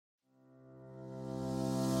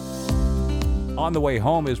On the Way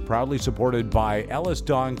Home is proudly supported by Ellis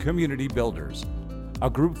Don Community Builders, a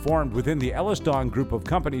group formed within the Ellis Don group of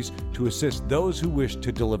companies to assist those who wish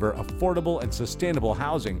to deliver affordable and sustainable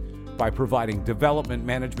housing by providing development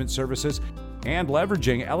management services and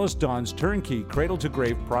leveraging Ellis Don's turnkey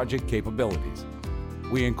cradle-to-grave project capabilities.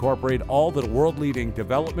 We incorporate all that a world-leading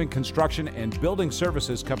development, construction, and building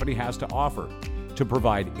services company has to offer to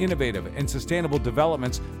provide innovative and sustainable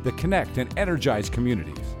developments that connect and energize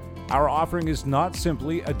communities. Our offering is not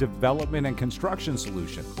simply a development and construction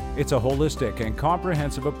solution. It's a holistic and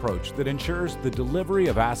comprehensive approach that ensures the delivery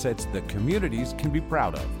of assets that communities can be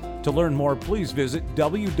proud of. To learn more, please visit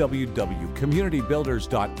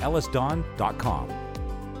www.communitybuilders.ellisdon.com.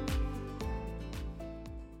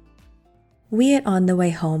 We at On the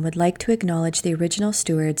Way Home would like to acknowledge the original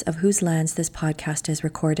stewards of whose lands this podcast is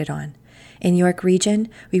recorded on. In York Region,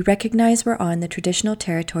 we recognize we're on the traditional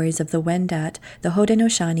territories of the Wendat, the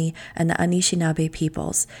Haudenosaunee, and the Anishinaabe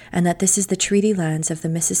peoples, and that this is the treaty lands of the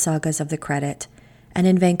Mississaugas of the Credit. And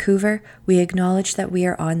in Vancouver, we acknowledge that we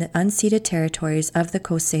are on the unceded territories of the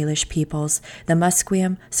Coast Salish peoples, the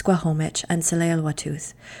Musqueam, Squamish, and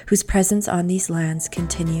Tsleil-Waututh, whose presence on these lands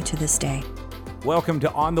continue to this day. Welcome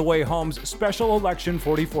to On the Way Home's Special Election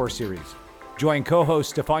 44 series. Join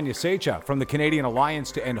co-host Stefania Secha from the Canadian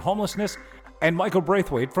Alliance to End Homelessness and Michael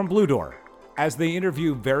Braithwaite from Blue Door as they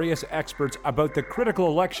interview various experts about the critical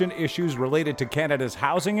election issues related to Canada's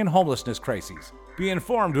housing and homelessness crises. Be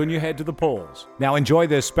informed when you head to the polls. Now enjoy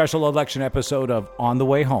this special election episode of On the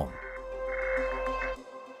Way Home.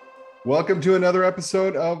 Welcome to another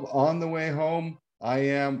episode of On the Way Home. I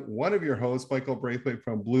am one of your hosts, Michael Braithwaite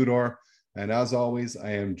from Blue Door. And as always,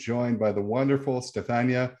 I am joined by the wonderful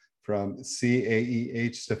Stefania from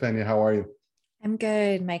CAEH. Stefania, how are you? I'm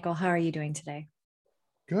good, Michael. How are you doing today?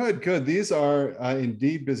 Good. These are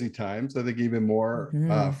indeed busy times. I think even more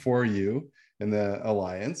for you in the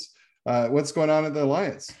Alliance. What's going on at the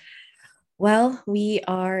Alliance? Well, we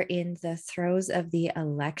are in the throes of the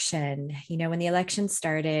election. You know, when the election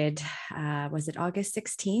started, was it August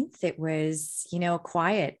 16th? It was,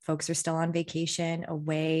 quiet. Folks are still on vacation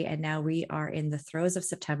away. And now we are in the throes of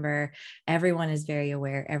September. Everyone is very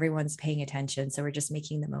aware. Everyone's paying attention. So we're just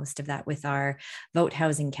making the most of that with our Vote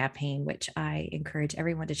Housing campaign, which I encourage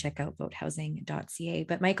everyone to check out, votehousing.ca.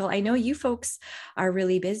 But Michael, I know you folks are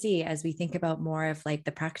really busy as we think about more of like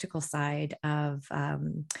the practical side of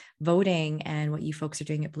voting and what you folks are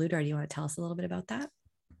doing at Blue Door. Do you want to tell us a little bit about that?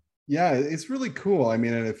 Yeah, it's really cool. I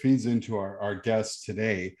mean, and it feeds into our guest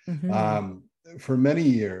today. For many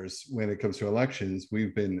years, when it comes to elections,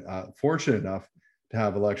 we've been fortunate enough to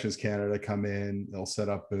have Elections Canada come in. They'll set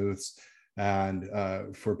up booths. And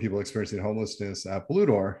for people experiencing homelessness at Blue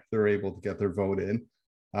Door, they're able to get their vote in.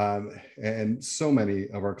 And so many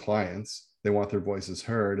of our clients, they want their voices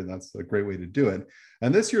heard, and that's a great way to do it.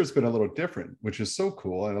 And this year has been a little different, which is so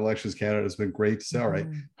cool. And Elections Canada has been great to say, all right,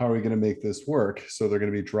 how are we going to make this work? So they're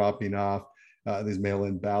going to be dropping off these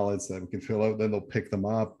mail-in ballots that we can fill out, then they'll pick them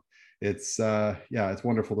up. It's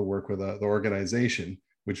wonderful to work with the organization,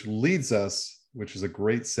 which leads us, which is a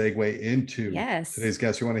great segue into today's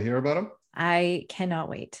guest. You want to hear about him? I cannot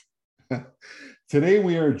wait. Today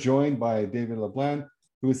we are joined by David Le Blanc,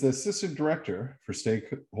 who is the Assistant Director for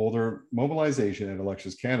Stakeholder Mobilization at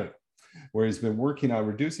Elections Canada, where he's been working on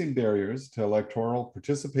reducing barriers to electoral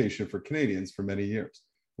participation for Canadians for many years.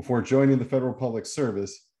 Before joining the Federal Public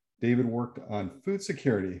Service, David worked on food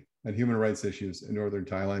security and human rights issues in Northern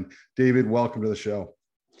Thailand. David, welcome to the show.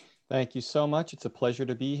 Thank you so much. It's a pleasure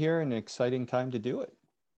to be here and an exciting time to do it.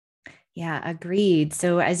 Yeah, agreed.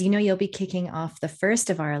 So as you know, you'll be kicking off the first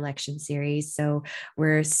of our election series. So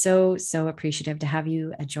we're so appreciative to have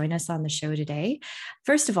you join us on the show today.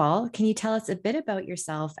 First of all, can you tell us a bit about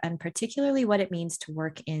yourself and particularly what it means to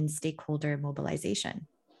work in stakeholder mobilization?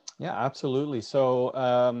 Yeah, absolutely. So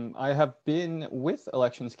I have been with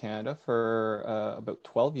Elections Canada for about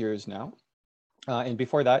 12 years now. And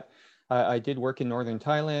before that, I did work in Northern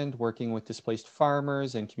Thailand, working with displaced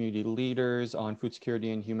farmers and community leaders on food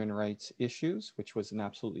security and human rights issues, which was an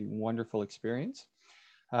absolutely wonderful experience.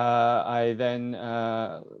 I then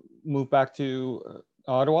moved back to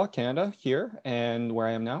Ottawa, Canada, here, and where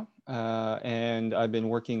I am now. And I've been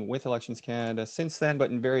working with Elections Canada since then,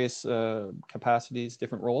 but in various capacities,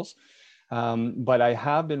 different roles. But I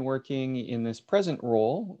have been working in this present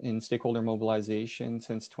role in stakeholder mobilization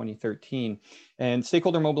since 2013. And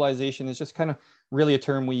stakeholder mobilization is just kind of really a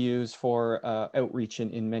term we use for outreach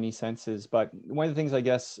in many senses. But one of the things I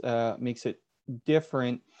guess makes it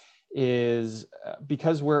different is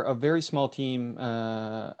because we're a very small team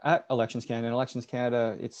at Elections Canada, and Elections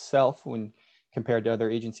Canada itself, when compared to other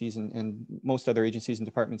agencies, and most other agencies and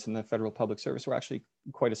departments in the federal public service. We're actually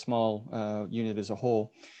quite a small unit as a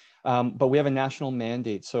whole. But we have a national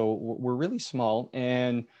mandate, so we're really small.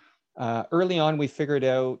 And early on, we figured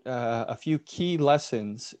out a few key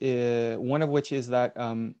lessons, one of which is that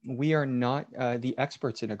we are not the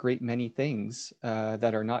experts in a great many things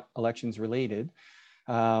that are not elections related,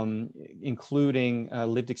 including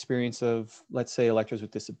lived experience of, let's say, electors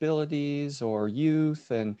with disabilities or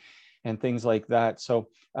youth and things like that. So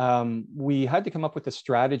we had to come up with a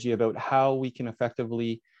strategy about how we can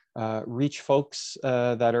effectively reach folks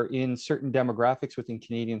that are in certain demographics within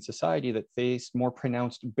Canadian society that face more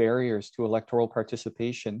pronounced barriers to electoral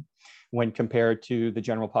participation when compared to the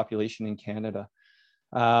general population in Canada.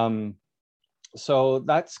 So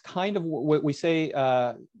that's kind of what we say,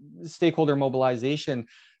 stakeholder mobilization.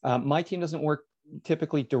 My team doesn't work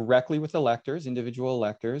typically directly with electors, individual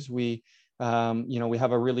electors. We we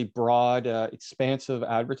have a really broad, expansive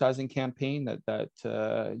advertising campaign that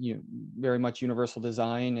very much universal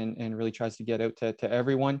design and really tries to get out to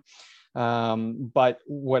everyone. But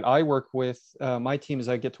what I work with, my team, is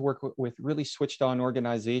I get to work with really switched on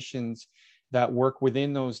organizations that work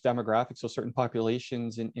within those demographics, so certain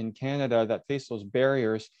populations in Canada that face those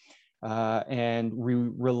barriers. And we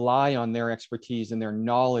rely on their expertise and their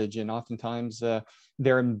knowledge, and oftentimes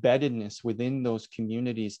their embeddedness within those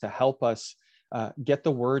communities to help us get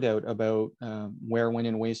the word out about where, when,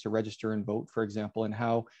 and ways to register and vote, for example, and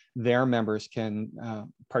how their members can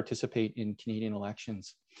participate in Canadian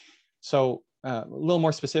elections. So a little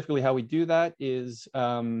more specifically, how we do that is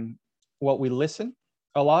we listen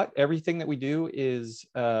a lot. Everything that we do is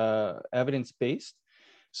evidence-based.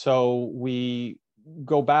 So we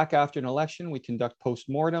go back after an election, we conduct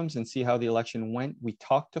postmortems and see how the election went. We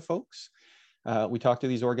talk to folks. We talk to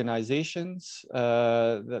these organizations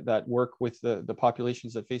that work with the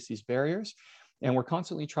populations that face these barriers. And we're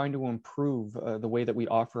constantly trying to improve the way that we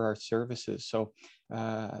offer our services. So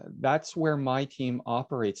that's where my team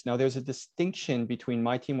operates. Now, there's a distinction between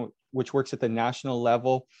my team, which works at the national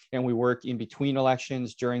level, and we work in between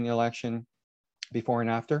elections, during the election, before and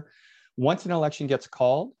after. Once an election gets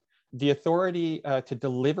called, the authority to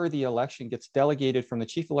deliver the election gets delegated from the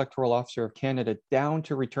Chief Electoral Officer of Canada down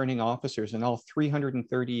to returning officers in all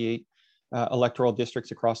 338 electoral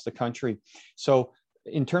districts across the country. So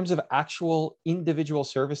in terms of actual individual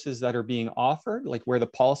services that are being offered, like where the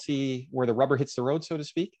rubber hits the road, so to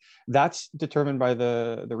speak, that's determined by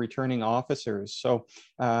the returning officers. So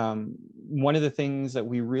one of the things that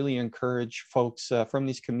we really encourage folks from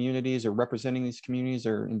these communities, or representing these communities,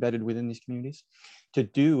 or embedded within these communities, to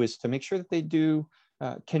do is to make sure that they do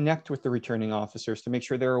connect with the returning officers, to make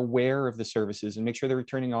sure they're aware of the services, and make sure the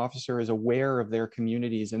returning officer is aware of their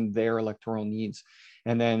communities and their electoral needs.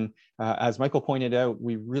 And then, as Michael pointed out,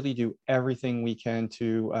 we really do everything we can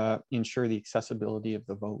to ensure the accessibility of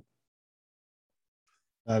the vote.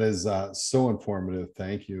 That is so informative.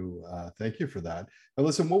 Thank you. Thank you for that. Now,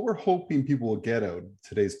 listen, what we're hoping people will get out of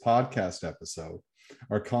today's podcast episode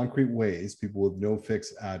are concrete ways people with no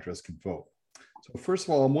fixed address can vote. So first of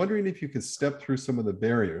all, I'm wondering if you could step through some of the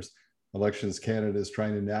barriers Elections Canada is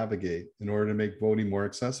trying to navigate in order to make voting more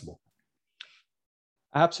accessible.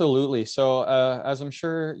 Absolutely. So as I'm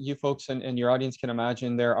sure you folks and your audience can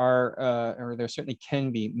imagine, there are, or there certainly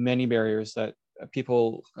can be, many barriers that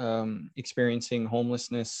people experiencing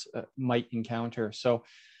homelessness might encounter. So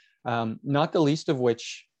not the least of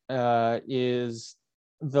which is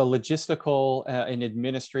the logistical and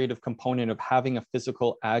administrative component of having a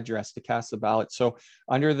physical address to cast a ballot. So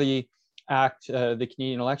under the Act, the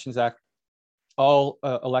Canadian Elections Act, all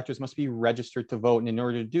electors must be registered to vote. And in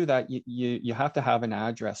order to do that, you have to have an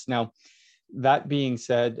address. Now, that being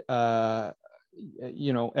said,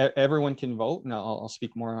 everyone can vote. Now, I'll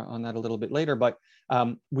speak more on that a little bit later, but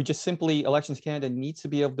we just simply, Elections Canada needs to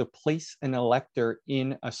be able to place an elector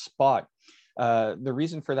in a spot. The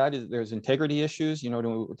reason for that is there's integrity issues,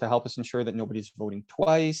 to help us ensure that nobody's voting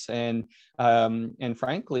twice, and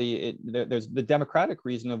frankly, there's the democratic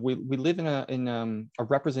reason of we live in a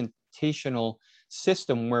representational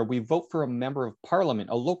system where we vote for a member of parliament,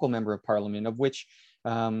 a local member of parliament, of which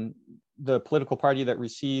the political party that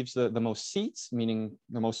receives the most seats, meaning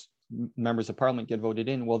the most members of parliament, get voted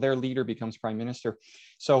in, well, their leader becomes prime minister.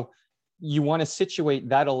 So you want to situate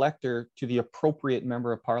that elector to the appropriate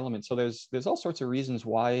member of parliament. So there's all sorts of reasons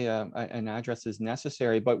why an address is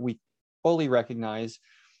necessary, but we fully recognize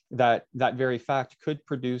that that very fact could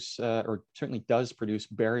produce, or certainly does produce,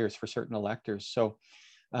 barriers for certain electors. So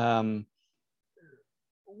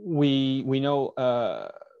we know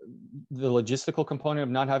the logistical component of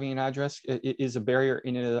not having an address is a barrier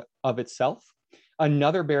in and of itself.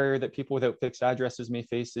 Another barrier that people without fixed addresses may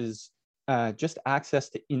face is just access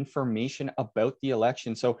to information about the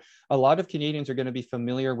election. So a lot of Canadians are going to be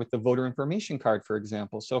familiar with the voter information card, for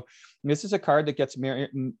example. So this is a card that gets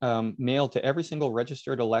mailed to every single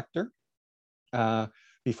registered elector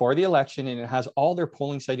before the election, and it has all their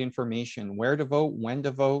polling site information, where to vote, when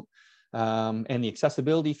to vote, and the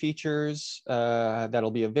accessibility features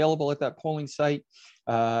that'll be available at that polling site,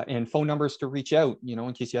 and phone numbers to reach out,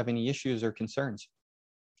 in case you have any issues or concerns.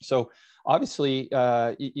 So obviously,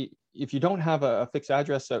 if you don't have a fixed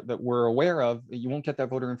address that we're aware of, you won't get that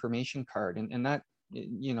voter information card, and that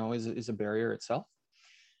is a barrier itself.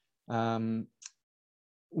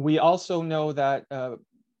 We also know that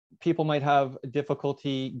people might have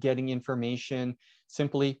difficulty getting information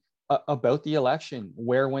simply about the election,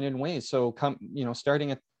 where, when, and ways. So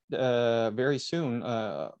starting at very soon,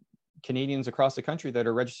 Canadians across the country that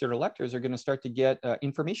are registered electors are going to start to get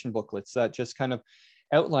information booklets that just kind of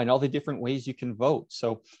outline all the different ways you can vote.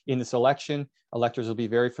 So in this election, electors will be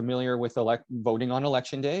very familiar with voting on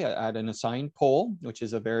election day at an assigned poll, which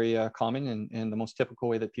is a very common and the most typical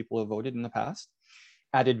way that people have voted in the past.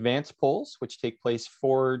 At advanced polls, which take place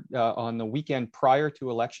on the weekend prior to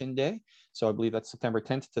election day. So I believe that's September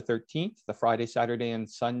 10th to 13th, the Friday, Saturday, and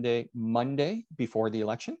Sunday, Monday before the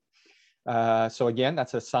election. So again,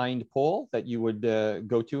 that's a signed poll that you would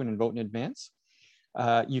go to and vote in advance.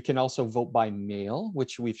 You can also vote by mail,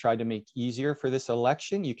 which we've tried to make easier for this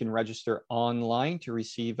election. You can register online to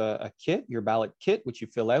receive a kit, your ballot kit, which you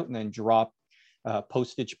fill out and then drop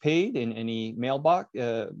postage paid in any mailbox,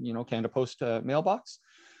 Canada Post mailbox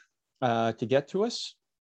to get to us.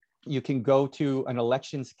 You can go to an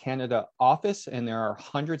Elections Canada office, and there are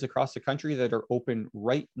hundreds across the country that are open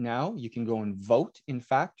right now. You can go and vote, in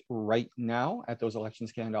fact, right now at those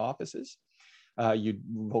Elections Canada offices. You'd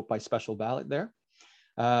vote by special ballot there.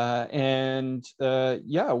 We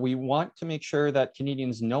want to make sure that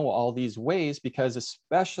Canadians know all these ways, because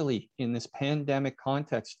especially in this pandemic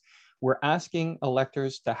context, we're asking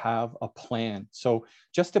electors to have a plan. So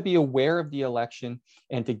just to be aware of the election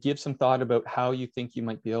and to give some thought about how you think you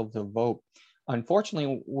might be able to vote.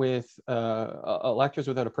 Unfortunately, with electors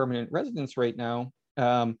without a permanent residence right now,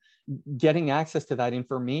 getting access to that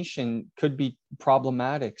information could be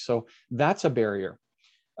problematic. So that's a barrier.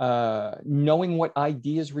 Knowing what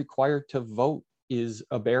ID is required to vote is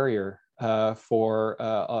a barrier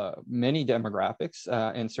for many demographics,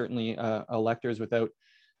 and certainly electors without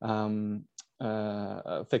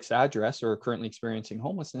a fixed address or currently experiencing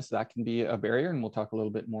homelessness. That can be a barrier, and we'll talk a little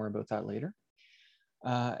bit more about that later.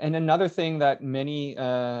 And another thing that many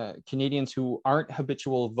Canadians who aren't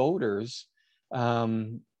habitual voters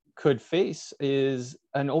could face is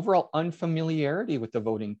an overall unfamiliarity with the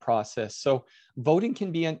voting process. So voting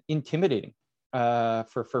can be intimidating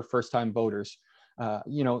for first-time voters.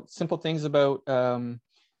 Simple things about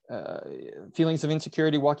feelings of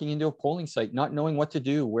insecurity walking into a polling site, not knowing what to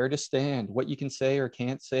do, where to stand, what you can say or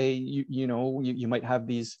can't say. You might have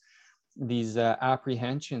these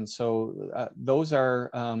apprehensions. So those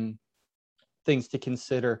are things to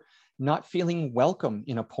consider. Not feeling welcome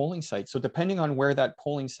in a polling site. So depending on where that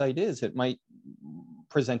polling site is, it might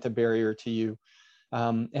present a barrier to you.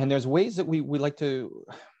 And there's ways that we like to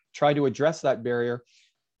try to address that barrier.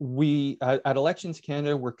 We at Elections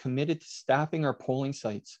Canada, we're committed to staffing our polling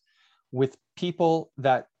sites with people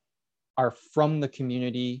that are from the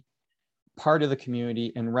community, part of the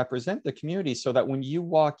community, and represent the community, so that when you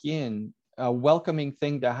walk in, a welcoming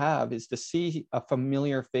thing to have is to see a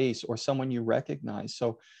familiar face or someone you recognize.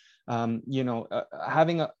 So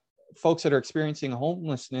having folks that are experiencing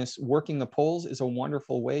homelessness working the polls is a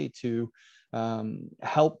wonderful way to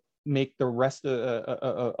help make the rest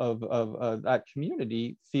of that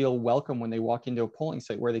community feel welcome when they walk into a polling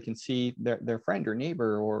site, where they can see their friend or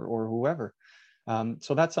neighbor or whoever.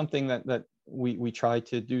 So that's something that we try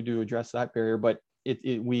to do to address that barrier, but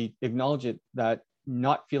we acknowledge that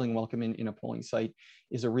not feeling welcome in a polling site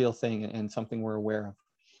is a real thing and something we're aware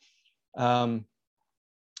of.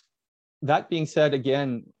 That being said,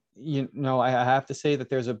 again, I have to say that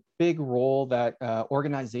there's a big role that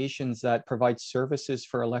organizations that provide services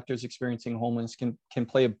for electors experiencing homelessness can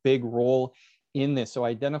play a big role in this. So I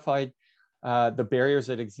identified the barriers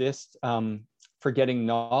that exist for getting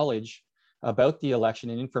knowledge about the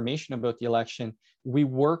election and information about the election. We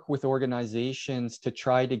work with organizations to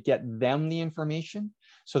try to get them the information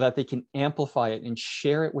so that they can amplify it and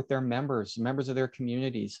share it with their members of their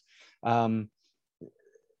communities.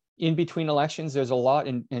 In between elections, there's a lot,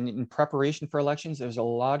 and in preparation for elections, there's a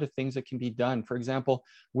lot of things that can be done. For example,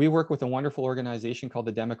 we work with a wonderful organization called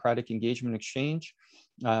the Democratic Engagement Exchange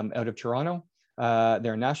out of Toronto.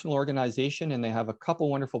 They're a national organization, and they have a couple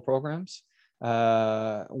wonderful programs.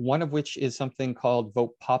 One of which is something called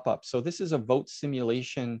Vote Pop-Up. So this is a vote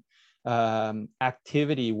simulation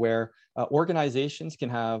activity where organizations can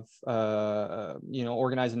have,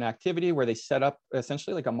 organize an activity where they set up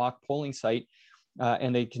essentially like a mock polling site,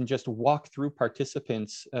 and they can just walk through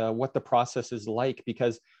participants what the process is like.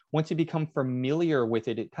 Because once you become familiar with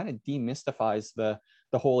it, it kind of demystifies the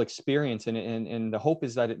whole experience, and the hope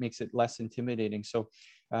is that it makes it less intimidating. So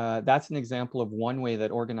that's an example of one way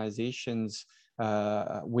that organizations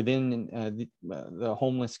within the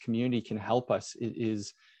homeless community can help us,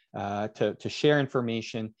 is to share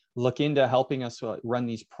information, look into helping us run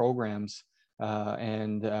these programs,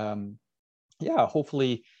 and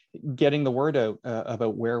hopefully getting the word out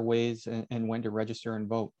about where, ways, and when to register and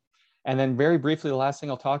vote. And then very briefly, the last thing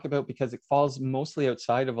I'll talk about, because it falls mostly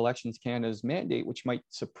outside of Elections Canada's mandate, which might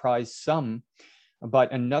surprise some,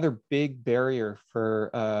 but another big barrier for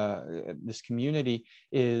this community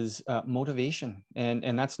is motivation.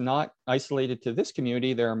 And that's not isolated to this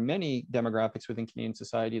community. There are many demographics within Canadian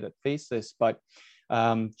society that face this, but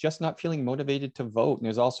just not feeling motivated to vote. And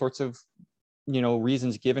there's all sorts of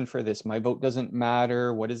reasons given for this. My vote doesn't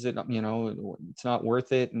matter. What is it? It's not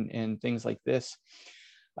worth it, and things like this.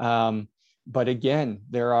 But again,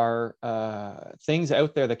 there are things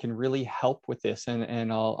out there that can really help with this.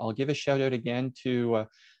 And I'll give a shout out again to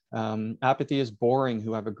Apathy is Boring,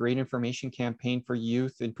 who have a great information campaign for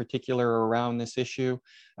youth in particular around this issue.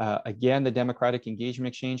 Again, the Democratic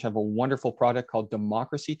Engagement Exchange have a wonderful product called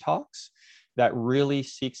Democracy Talks that really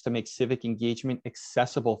seeks to make civic engagement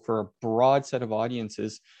accessible for a broad set of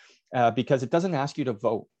audiences, because it doesn't ask you to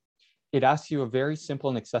vote. It asks you a very simple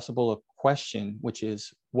and accessible question, which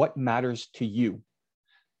is, what matters to you?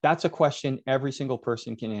 That's a question every single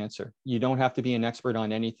person can answer. You don't have to be an expert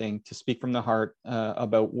on anything to speak from the heart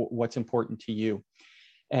about what's important to you.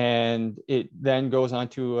 And it then goes on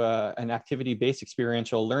to an activity-based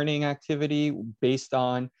experiential learning activity based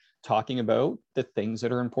on talking about the things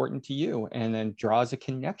that are important to you, and then draws a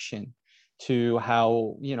connection to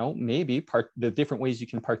how, maybe the different ways you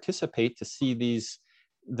can participate to see the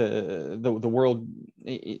world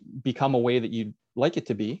become a way that you'd like it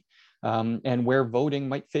to be, and where voting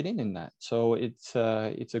might fit in that. So it's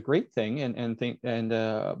a great thing,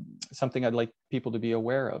 and something I'd like people to be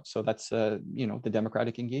aware of. So that's the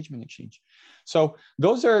Democratic Engagement Exchange. So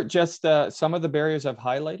those are just some of the barriers I've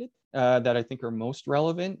highlighted that I think are most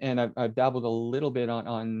relevant, and I've dabbled a little bit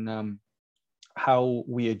on how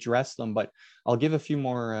we address them, but I'll give a few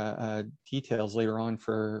more details later on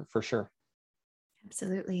for sure.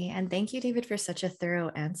 Absolutely. And thank you, David, for such a thorough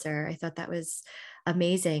answer. I thought that was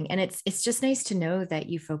amazing. And it's just nice to know that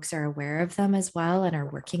you folks are aware of them as well and are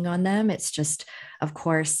working on them. It's just, of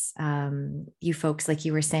course, you folks, like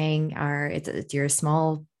you were saying, you're a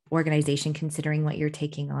small organization considering what you're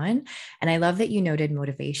taking on. And I love that you noted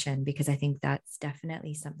motivation, because I think that's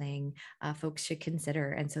definitely something folks should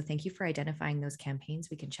consider. And so thank you for identifying those campaigns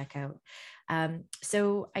we can check out.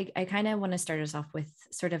 So I kind of want to start us off with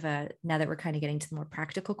sort of now that we're kind of getting to the more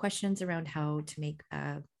practical questions around how to make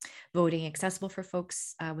voting accessible for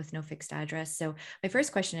folks with no fixed address. So my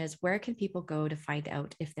first question is, where can people go to find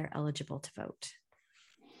out if they're eligible to vote?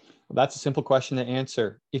 Well, that's a simple question to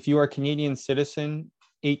answer. If you are a Canadian citizen,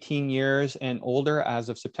 18 years and older as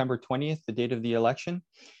of September 20th, the date of the election,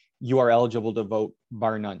 you are eligible to vote,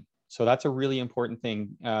 bar none. So that's a really important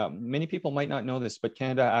thing. Many people might not know this, but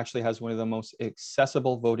Canada actually has one of the most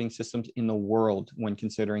accessible voting systems in the world when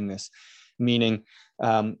considering this, meaning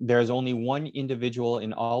there's only one individual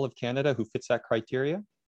in all of Canada who fits that criteria,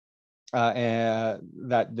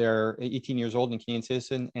 that they're 18 years old and Canadian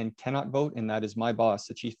citizen and cannot vote, and that is my boss,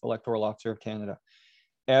 the Chief Electoral Officer of Canada.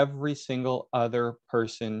 Every single other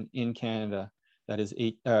person in Canada that is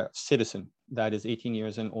citizen that is 18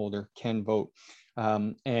 years and older can vote.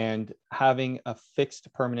 And having a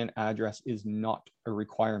fixed permanent address is not a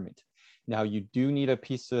requirement. Now, you do need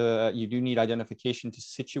identification to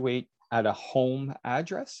situate at a home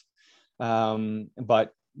address,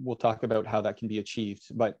 but we'll talk about how that can be achieved.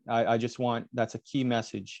 But that's a key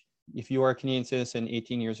message. If you are a Canadian citizen,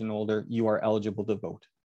 18 years and older, you are eligible to vote.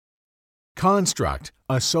 Construct,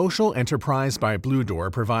 a social enterprise by Blue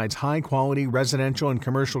Door, provides high-quality residential and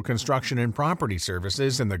commercial construction and property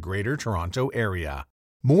services in the Greater Toronto Area.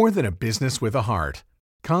 More than a business with a heart,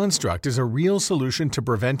 Construct is a real solution to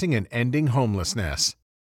preventing and ending homelessness.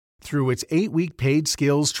 Through its 8-week paid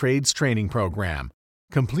skills trades training program,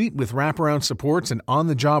 complete with wraparound supports and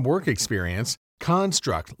on-the-job work experience,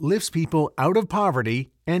 Construct lifts people out of poverty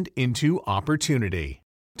and into opportunity.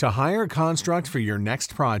 To hire Construct for your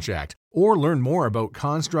next project, or learn more about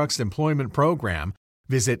Construct's employment program,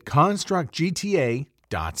 visit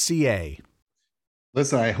constructgta.ca.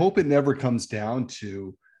 Listen, I hope it never comes down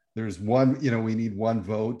to there's one, we need one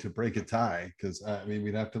vote to break a tie, because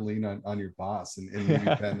we'd have to lean on your boss and maybe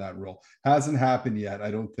bend that rule. Hasn't happened yet.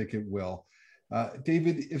 I don't think it will.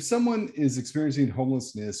 David, if someone is experiencing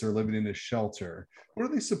homelessness or living in a shelter, what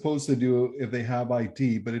are they supposed to do if they have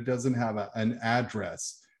ID, but it doesn't have an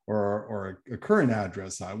address or a current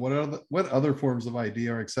address on? What other forms of ID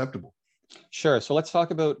are acceptable? Sure. So let's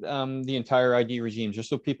talk about the entire ID regime, just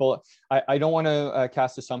so people, I don't want to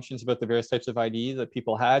cast assumptions about the various types of ID that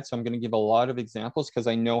people had. So I'm going to give a lot of examples because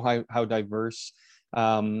I know how diverse,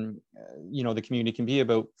 the community can be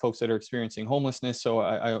about folks that are experiencing homelessness. So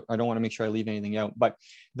I don't want to make sure I leave anything out. But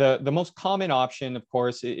the most common option, of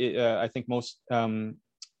course, I think most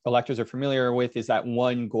electors are familiar with, is that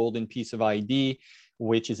one golden piece of ID,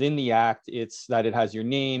 which is in the act. It's that it has your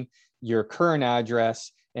name, your current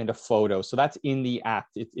address, and a photo. So that's in the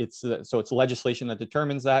act. It's legislation that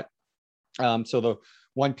determines that. So the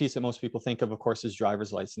one piece that most people think of course, is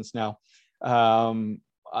driver's license. Now,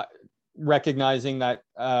 recognizing that,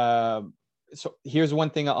 so here's one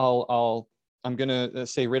thing I'm going to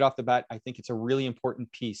say right off the bat. I think it's a really important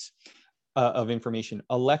piece of information.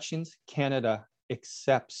 Elections Canada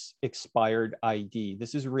accepts expired ID.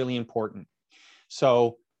 This is really important.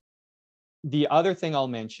 So the other thing I'll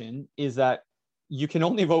mention is that you can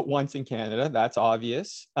only vote once in Canada. That's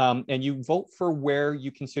obvious. And you vote for where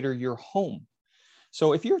you consider your home.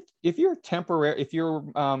 So if you're temporary, if you're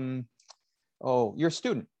you're a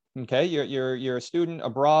student, okay, you're a student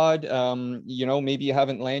abroad, maybe you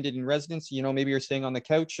haven't landed in residence, maybe you're staying on the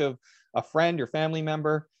couch of a friend or family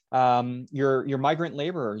member, you're migrant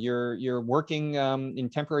laborer, you're working in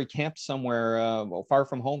temporary camps somewhere far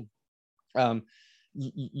from home.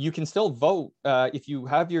 You can still vote if you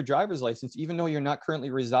have your driver's license, even though you're not currently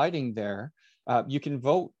residing there. You can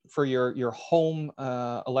vote for your home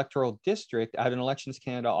electoral district at an Elections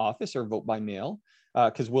Canada office or vote by mail,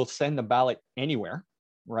 because we'll send the ballot anywhere,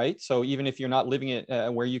 right? So even if you're not living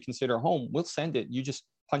it where you consider home, we'll send it. You just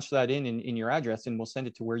punch that in your address and we'll send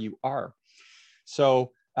it to where you are.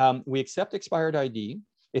 So we accept expired ID.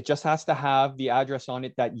 It just has to have the address on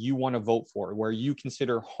it that you want to vote for, where you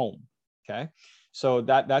consider home, okay? So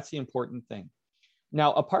that's the important thing.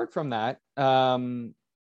 Now, apart from that, option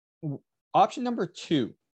number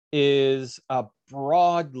 2 is a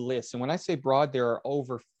broad list. And when I say broad, there are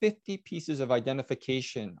over 50 pieces of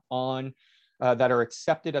identification on that are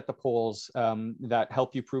accepted at the polls that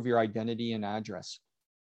help you prove your identity and address.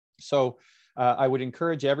 So I would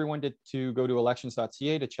encourage everyone to go to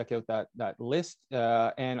elections.ca to check out that list.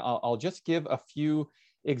 And I'll just give a few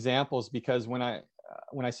examples, because when I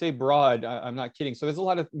say broad, I'm not kidding. So there's a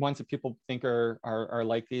lot of ones that people think are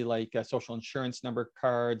likely, like social insurance number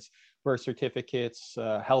cards, birth certificates,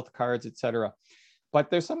 health cards, etc. But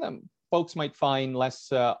there's some that folks might find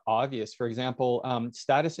less obvious. For example,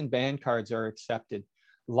 status and band cards are accepted,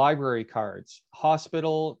 library cards,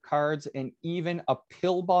 hospital cards, and even a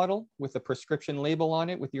pill bottle with a prescription label on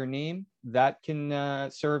it with your name, that can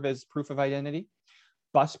serve as proof of identity.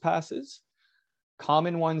 Bus passes.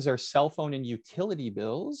 Common ones are cell phone and utility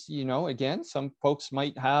bills. Again, some folks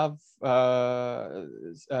might have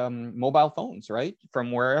mobile phones, right,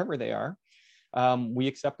 from wherever they are. We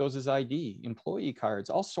accept those as ID. Employee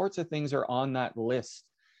cards, all sorts of things are on that list.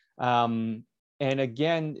 And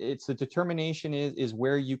again, it's the determination is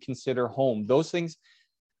where you consider home. Those things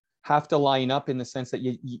have to line up in the sense that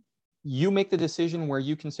you make the decision where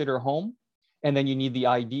you consider home, and then you need the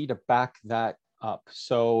ID to back that up.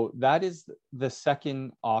 So that is the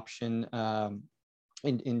second option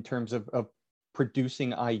in terms of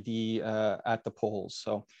producing ID at the polls.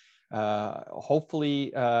 So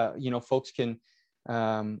hopefully, folks can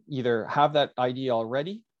either have that ID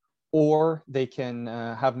already, or they can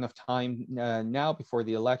have enough time now before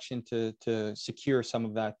the election to secure some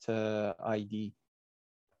of that ID.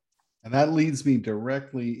 And that leads me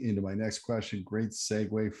directly into my next question. Great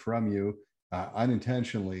segue from you,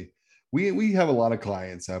 unintentionally. We have a lot of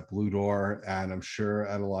clients at Blue Door, and I'm sure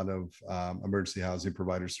at a lot of emergency housing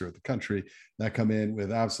providers throughout the country that come in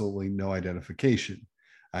with absolutely no identification.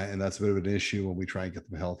 And that's a bit of an issue when we try and get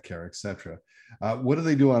them health care, et cetera. What do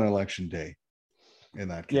they do on election day in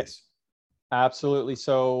that case? Yeah, absolutely.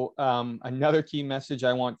 So another key message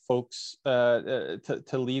I want folks to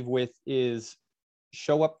leave with is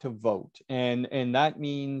show up to vote. And that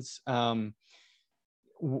means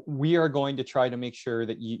we are going to try to make sure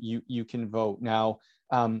that you can vote. Now,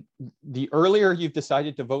 the earlier you've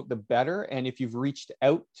decided to vote, the better. And if you've reached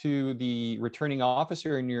out to the returning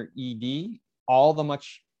officer in your ED, all the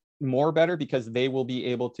much more better because they will be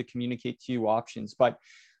able to communicate to you options. But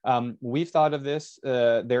we've thought of this.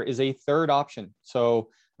 There is a third option. So,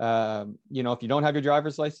 you know, if you don't have your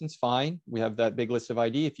driver's license, fine. We have that big list of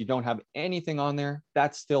ID. If you don't have anything on there,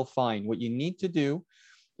 that's still fine. What you need to do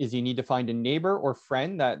is you need to find a neighbor or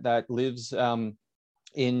friend that lives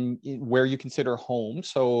in where you consider home.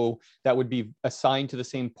 So that would be assigned to the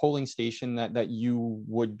same polling station that you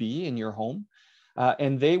would be in your home.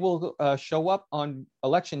 And they will show up on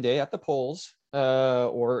election day at the polls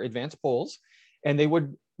or advanced polls, and they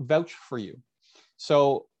would vouch for you.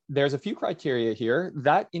 So there's a few criteria here.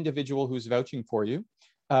 That individual who's vouching for you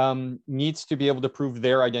needs to be able to prove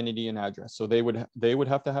their identity and address. So they would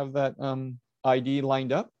have to have that ID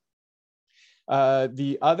lined up.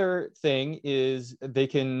 The other thing is they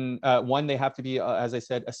can, one, they have to be, as I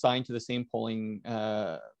said, assigned to the same polling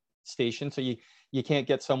station. So you can't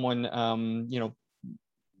get someone, you know,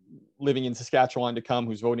 living in Saskatchewan to come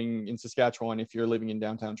who's voting in Saskatchewan if you're living in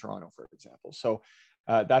downtown Toronto, for example. So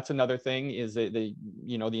that's another thing is that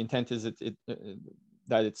you know, the intent is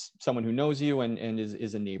that it's someone who knows you and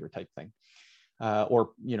is a neighbor type thing,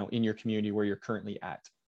 or, you know, in your community where you're currently at.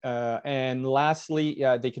 And lastly,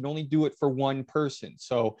 they can only do it for one person.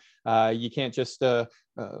 So you can't just,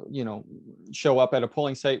 you know, show up at a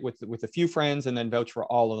polling site with a few friends and then vouch for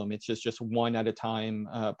all of them. It's just one at a time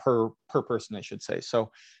per person, I should say.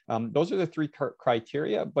 So those are the three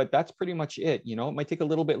criteria, but that's pretty much it. You know, it might take a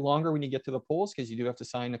little bit longer when you get to the polls because you do have to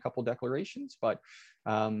sign a couple declarations, but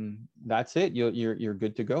that's it. You're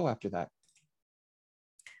good to go after that.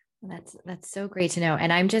 That's so great to know.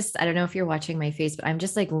 And I don't know if you're watching my face, but I'm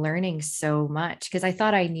just like learning so much because I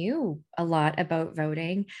thought I knew a lot about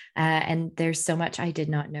voting and there's so much I did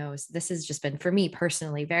not know. So this has just been, for me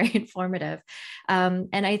personally, very informative. And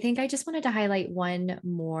I think I just wanted to highlight one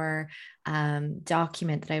more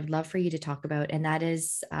document that I would love for you to talk about. And that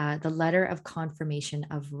is the letter of confirmation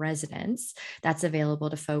of residence that's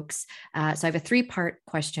available to folks. So I have a 3-part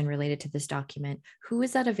question related to this document. Who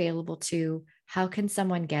is that available to? How can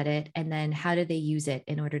someone get it? And then how do they use it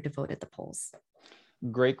in order to vote at the polls?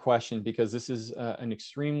 Great question, because this is an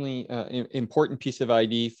extremely important piece of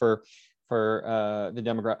ID for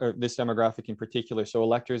this demographic in particular. So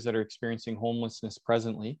electors that are experiencing homelessness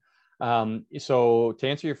presently. So to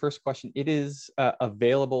answer your first question, it is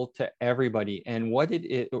available to everybody, and what it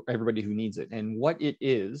is, everybody who needs it, and what it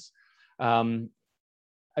is.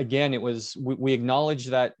 Again, we acknowledge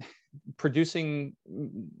that producing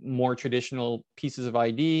more traditional pieces of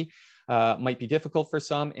ID might be difficult for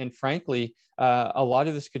some. And frankly, a lot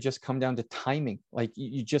of this could just come down to timing. Like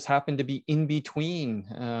you just happen to be in between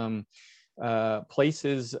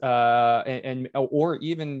places or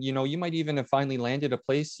even, you know, you might even have finally landed a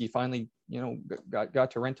place. You finally, you know,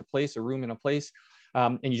 got to rent a place, a room in a place,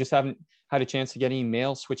 and you just haven't had a chance to get any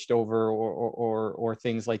mail switched over or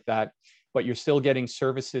things like that. But you're still getting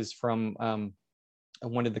services from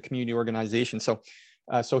one of the community organizations.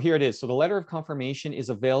 So here it is. So the letter of confirmation is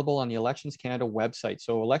available on the Elections Canada website.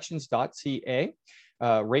 So elections.ca.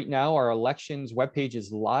 Right now, our elections webpage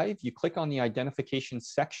is live. You click on the identification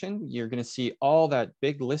section. You're going to see all that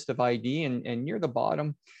big list of ID, and near the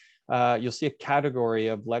bottom, you'll see a category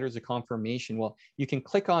of letters of confirmation. Well, you can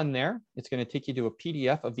click on there. It's going to take you to a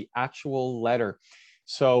PDF of the actual letter.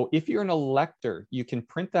 So if you're an elector, you can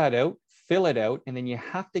print that out, fill it out, and then you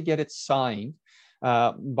have to get it signed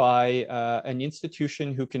by an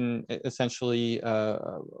institution who can essentially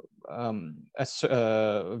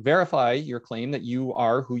verify your claim that you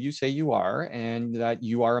are who you say you are and that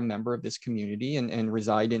you are a member of this community and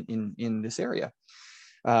reside in this area.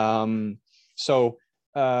 So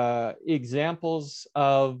examples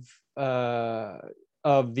of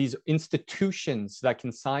these institutions that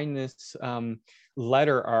can sign this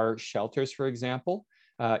letter are shelters, for example,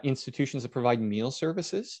 institutions that provide meal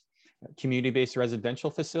services, community-based residential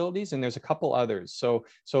facilities, and there's a couple others. So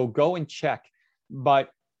go and check. But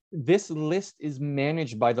this list is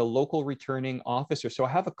managed by the local returning officer. So I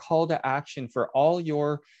have a call to action for all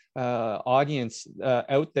your audience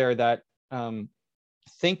out there that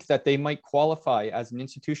think that they might qualify as an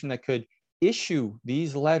institution that could issue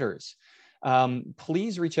these letters.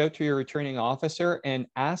 Please reach out to your returning officer and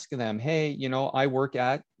ask them, hey, you know, I work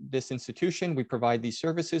at this institution. We provide these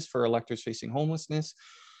services for electors facing homelessness.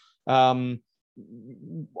 Are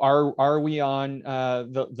we on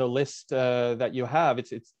the list that you have?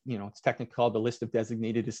 It's you know, it's technically called the list of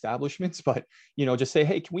designated establishments, but you know, just say,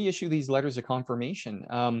 hey, can we issue these letters of confirmation?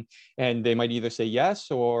 And they might either say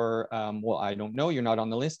yes or well, I don't know, you're not on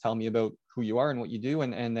the list, tell me about who you are and what you do,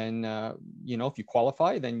 and then you know, if you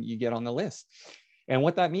qualify, then you get on the list. And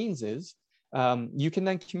what that means is you can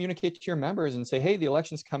then communicate to your members and say, hey, the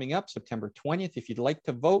election's coming up September 20th. If you'd like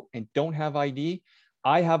to vote and don't have ID,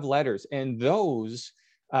 I have letters. And those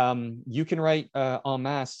you can write en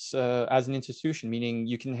masse as an institution, meaning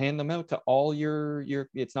you can hand them out to all your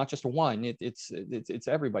it's not just one, it's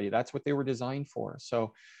everybody. That's what they were designed for.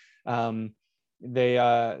 So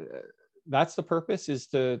that's the purpose, is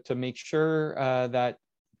to make sure that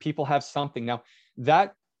people have something. Now,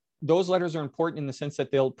 those letters are important in the sense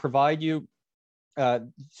that they'll provide you.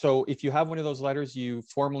 So if you have one of those letters, you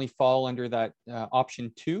formally fall under that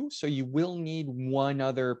option 2. So you will need one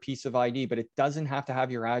other piece of ID, but it doesn't have to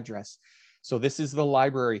have your address. So this is the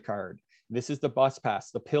library card. This is the bus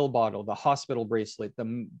pass, the pill bottle, the hospital bracelet,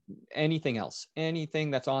 anything else,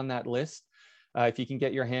 anything that's on that list. If you can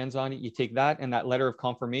get your hands on it, you take that and that letter of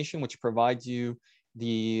confirmation, which provides you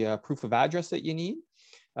the proof of address that you need.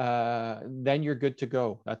 Then you're good to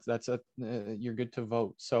go. You're good to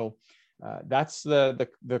vote. So that's the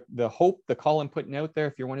hope, the call I'm putting out there.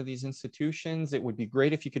 If you're one of these institutions, it would be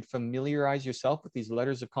great if you could familiarize yourself with these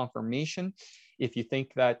letters of confirmation. If you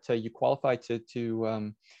think that you qualify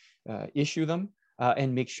to issue them,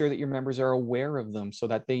 and make sure that your members are aware of them so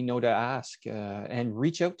that they know to ask, and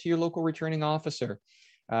reach out to your local returning officer.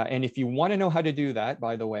 And if you want to know how to do that,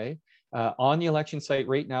 by the way, on the election site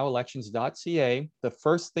right now, elections.ca, the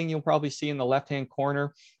first thing you'll probably see in the left-hand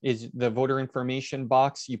corner is the voter information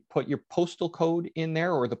box. You put your postal code in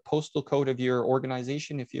there, or the postal code of your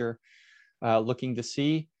organization if you're looking to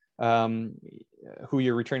see who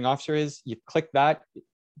your returning officer is. You click that.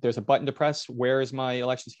 There's a button to press. Where is my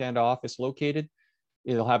Elections Canada office located?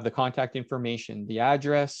 It'll have the contact information, the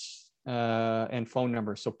address, and phone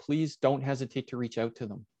number. So please don't hesitate to reach out to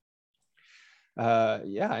them.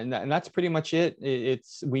 And that's pretty much it.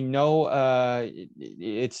 We know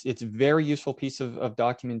it's a very useful piece of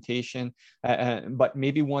documentation, but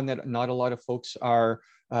maybe one that not a lot of folks are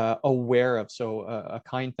aware of. So a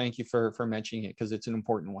kind thank you for mentioning it, because it's an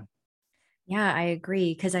important one. Yeah, I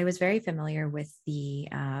agree, because I was very familiar with the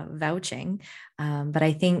vouching, but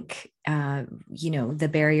I think, the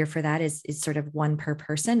barrier for that is sort of one per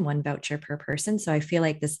person, one voucher per person. So I feel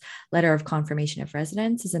like this letter of confirmation of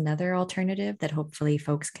residence is another alternative that hopefully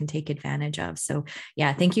folks can take advantage of. So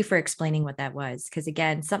yeah, thank you for explaining what that was, because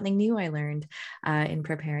again, something new I learned in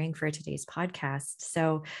preparing for today's podcast.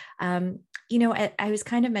 So, I was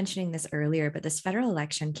kind of mentioning this earlier, but this federal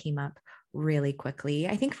election came up really quickly.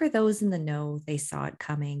 I think for those in the know, they saw it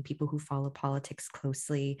coming, people who follow politics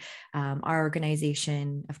closely. Our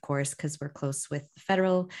organization, of course, because we're close with the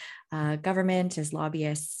federal government as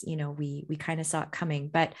lobbyists, we kind of saw it coming.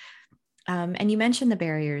 But and you mentioned the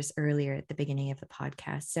barriers earlier at the beginning of the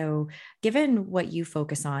podcast. So given what you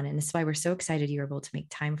focus on, and this is why we're so excited you were able to make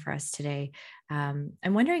time for us today, I'm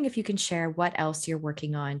wondering if you can share what else you're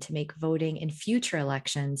working on to make voting in future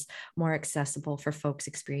elections more accessible for folks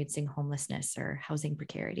experiencing homelessness or housing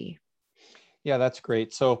precarity. Yeah, that's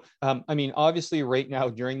great. So, obviously right now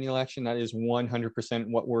during the election, that is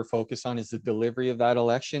 100% what we're focused on, is the delivery of that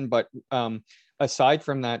election. But aside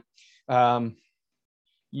from that,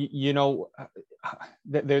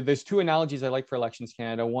 there's two analogies I like for Elections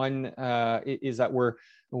Canada. One is that we're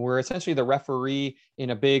essentially the referee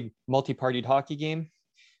in a big multi-partied hockey game.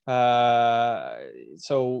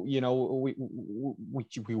 So we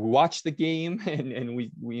watch the game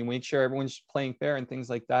and we make sure everyone's playing fair and things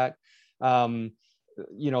like that. That's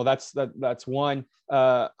one.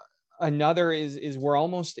 Another is we're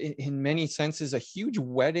almost in many senses a huge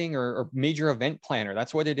wedding or major event planner.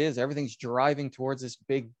 That's what it is. Everything's driving towards this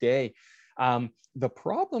big day. The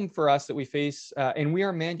problem for us that we face, and we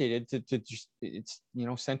are mandated to just, it's,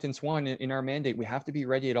 sentence one in our mandate, we have to be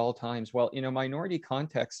ready at all times. Well, in a minority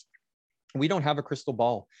context, we don't have a crystal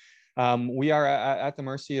ball. We are at the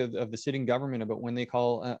mercy of the sitting government about when they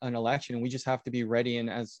call an election, and we just have to be ready. And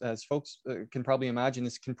as folks can probably imagine,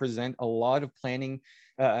 this can present a lot of planning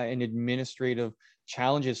and administrative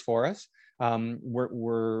challenges for us.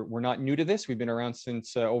 We're not new to this. We've been around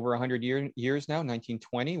since over 100 years now,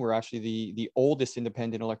 1920. We're actually the oldest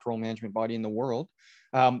independent electoral management body in the world.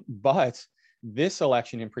 But this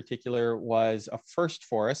election in particular was a first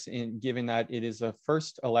for us, given that it is the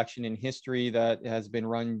first election in history that has been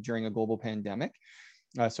run during a global pandemic.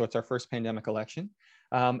 So it's our first pandemic election.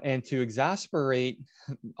 And to exacerbate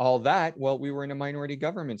all that, well, we were in a minority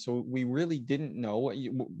government. So we really didn't know,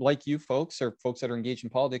 like you folks or folks that are engaged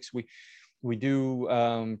in politics, we do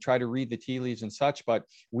try to read the tea leaves and such, but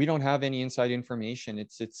we don't have any inside information.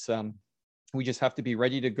 We just have to be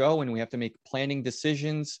ready to go, and we have to make planning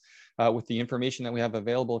decisions with the information that we have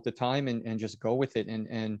available at the time, and just go with it.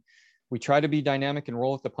 And we try to be dynamic and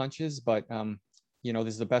roll with the punches, but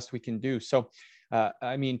this is the best we can do. So,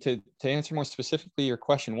 I mean, to answer more specifically your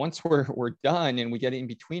question, once we're done and we get in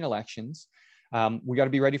between elections, we got to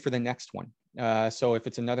be ready for the next one. So if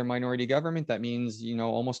it's another minority government, that means,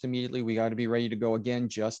 almost immediately we got to be ready to go again,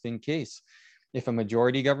 just in case. If a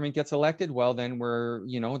majority government gets elected, well, then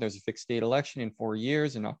there's a fixed state election in 4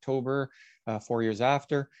 years in October, 4 years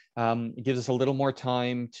after. It gives us a little more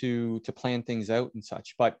time to plan things out and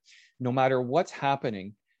such. But no matter what's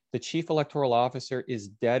happening, the chief electoral officer is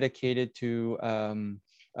dedicated to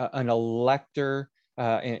an elector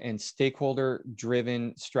and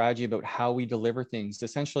stakeholder-driven strategy about how we deliver things.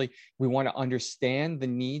 Essentially, we want to understand the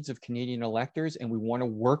needs of Canadian electors, and we want to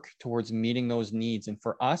work towards meeting those needs. And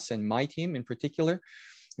for us and my team in particular,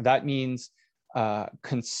 that means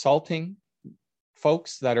consulting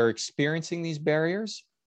folks that are experiencing these barriers,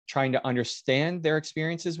 trying to understand their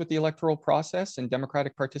experiences with the electoral process and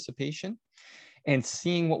democratic participation, and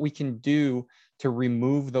seeing what we can do to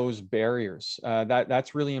remove those barriers.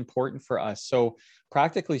 That's really important for us. So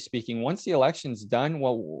practically speaking, once the election's done,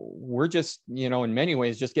 well, we're just, in many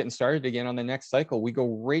ways, just getting started again on the next cycle. We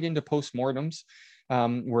go right into postmortems.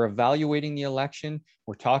 We're evaluating the election.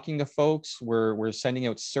 We're talking to folks. We're sending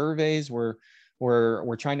out surveys. We're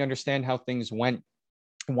trying to understand how things went.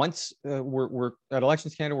 Once we're at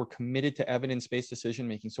Elections Canada, we're committed to evidence-based decision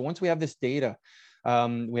making. So once we have this data,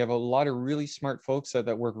 we have a lot of really smart folks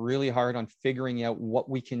that work really hard on figuring out what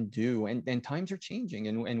we can do. And times are changing,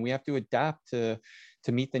 and we have to adapt to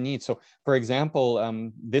meet the needs. So, for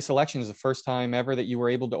example, this election is the first time ever that you were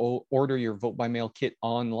able to order your vote by mail kit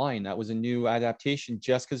online. That was a new adaptation,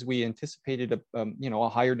 just because we anticipated a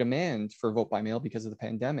higher demand for vote by mail because of the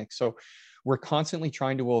pandemic. So we're constantly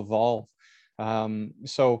trying to evolve. In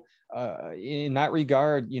that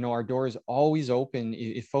regard, our door is always open.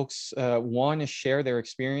 If folks want to share their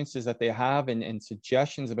experiences that they have and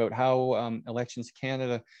suggestions about how Elections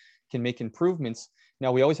Canada can make improvements.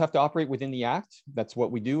 Now, we always have to operate within the Act. That's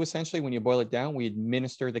what we do, essentially. When you boil it down, we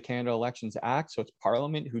administer the Canada Elections Act. So it's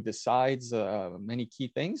Parliament who decides many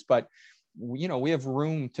key things. But we have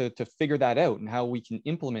room to figure that out and how we can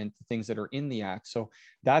implement the things that are in the Act. So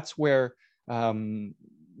that's where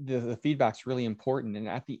the feedback's really important. And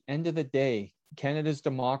at the end of the day, Canada's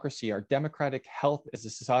democracy, our democratic health as a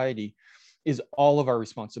society, is all of our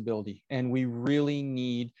responsibility. And we really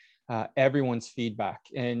need everyone's feedback.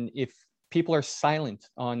 And if people are silent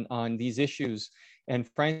on these issues, and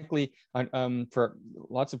frankly, for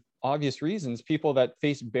lots of obvious reasons, people that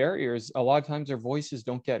face barriers, a lot of times their voices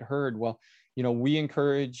don't get heard. Well, we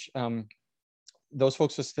encourage those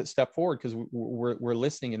folks to step forward, because we're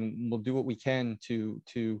listening, and we'll do what we can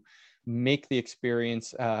to make the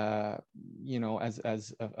experience, as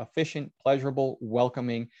efficient, pleasurable,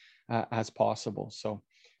 welcoming as possible. So,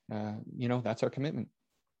 that's our commitment.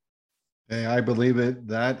 Hey, I believe it.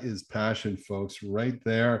 That is passion, folks, right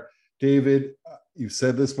there. David, you've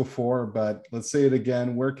said this before, but let's say it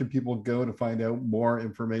again. Where can people go to find out more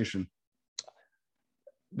information?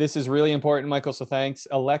 This is really important, Michael, so thanks.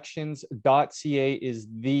 Elections.ca is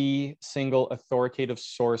the single authoritative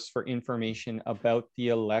source for information about the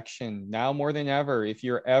election. Now more than ever, if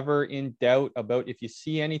you're ever in doubt about, if you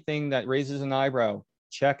see anything that raises an eyebrow,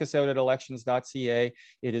 check us out at elections.ca.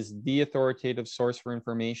 It is the authoritative source for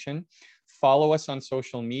information. Follow us on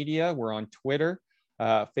social media. We're on Twitter,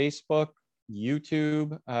 Facebook,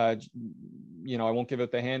 YouTube. I won't give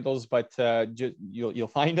out the handles, but you'll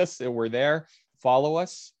find us. We're there. Follow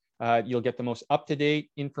us. You'll get the most up-to-date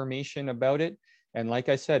information about it. And like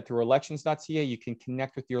I said, through elections.ca, you can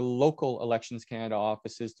connect with your local Elections Canada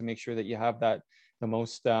offices to make sure that you have the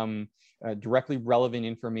most directly relevant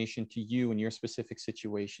information to you and your specific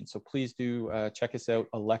situation. So please do check us out,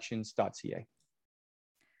 elections.ca.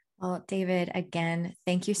 Well, David, again,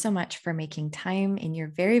 thank you so much for making time in your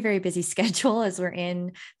very, very busy schedule as we're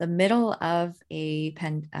in the middle of a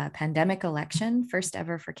pandemic election, first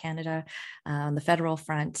ever for Canada on the federal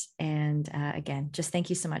front. And again, just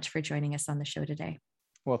thank you so much for joining us on the show today.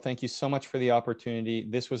 Well, thank you so much for the opportunity.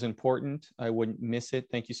 This was important. I wouldn't miss it.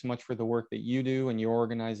 Thank you so much for the work that you do and your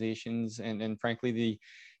organizations, and frankly, the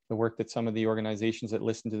work that some of the organizations that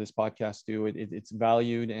listen to this podcast do. It's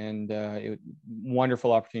valued, and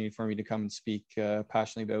wonderful opportunity for me to come and speak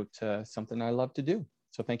passionately about something I love to do.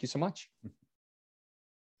 So thank you so much.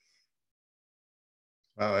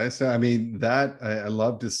 Wow, I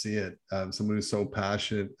love to see it. Someone who's so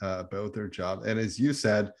passionate about their job. And as you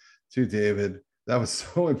said to David, that was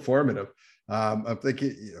so informative. I'm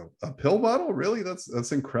thinking, a pill bottle, really?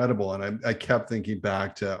 That's incredible. And I kept thinking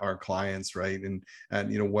back to our clients, right? And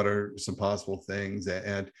what are some possible things?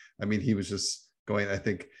 And I mean, he was just going, I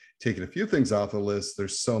think, taken a few things off the list.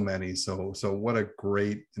 There's so many. So what a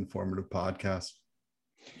great informative podcast.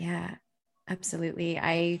 Yeah, absolutely.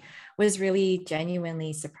 I was really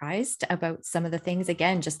genuinely surprised about some of the things.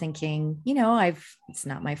 Again, just thinking, it's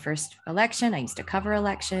not my first election. I used to cover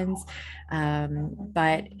elections,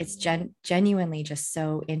 but it's genuinely just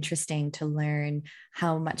so interesting to learn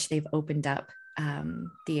how much they've opened up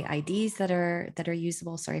the IDs that are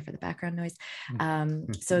usable. Sorry for the background noise.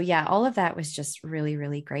 So yeah, all of that was just really,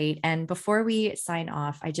 really great. And before we sign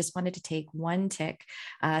off, I just wanted to take one tick.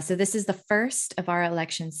 So this is the first of our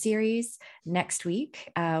election series. Next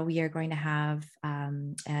week, we are going to have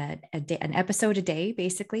an episode a day,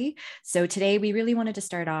 basically. So today we really wanted to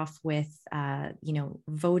start off with,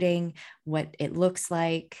 voting, what it looks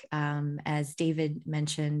like. As David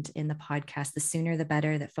mentioned in the podcast, the sooner the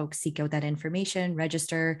better that folks seek out that information,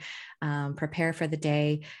 register, prepare for the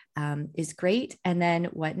day is great. And then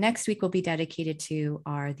what next week will be dedicated to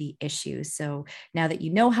are the issues. So now that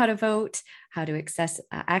you know how to vote, how to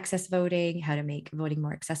access voting, how to make voting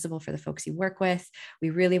more accessible for the folks you work with, we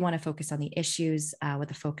really want to focus on the issues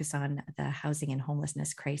with a focus on the housing and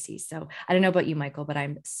homelessness crises. So I don't know about you, Michael, but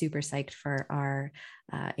I'm super psyched for our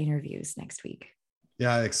interviews next week.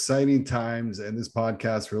 Yeah, exciting times. And this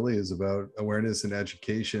podcast really is about awareness and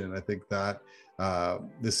education. And I think that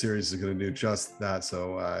this series is going to do just that.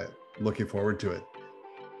 So looking forward to it.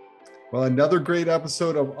 Well, another great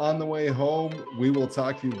episode of On the Way Home. We will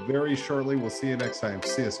talk to you very shortly. We'll see you next time.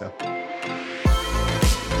 See you, Steph.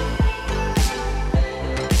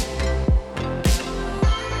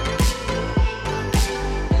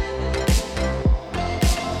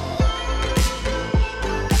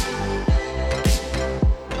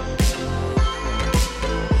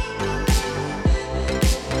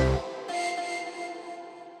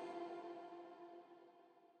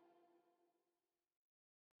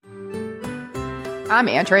 I'm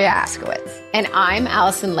Andrea Askowitz. And I'm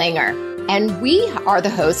Allison Langer. And we are the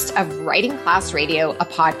hosts of Writing Class Radio, a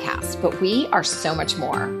podcast, but we are so much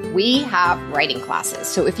more. We have writing classes.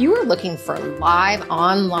 So if you are looking for live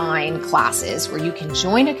online classes where you can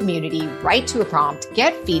join a community, write to a prompt,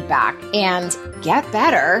 get feedback, and get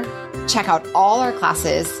better, check out all our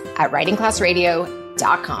classes at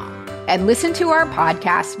writingclassradio.com. And listen to our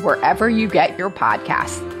podcast wherever you get your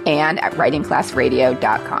podcasts and at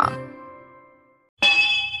writingclassradio.com.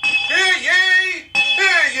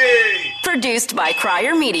 Produced by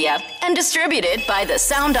Crier Media and distributed by the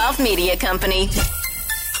Sound Off Media Company.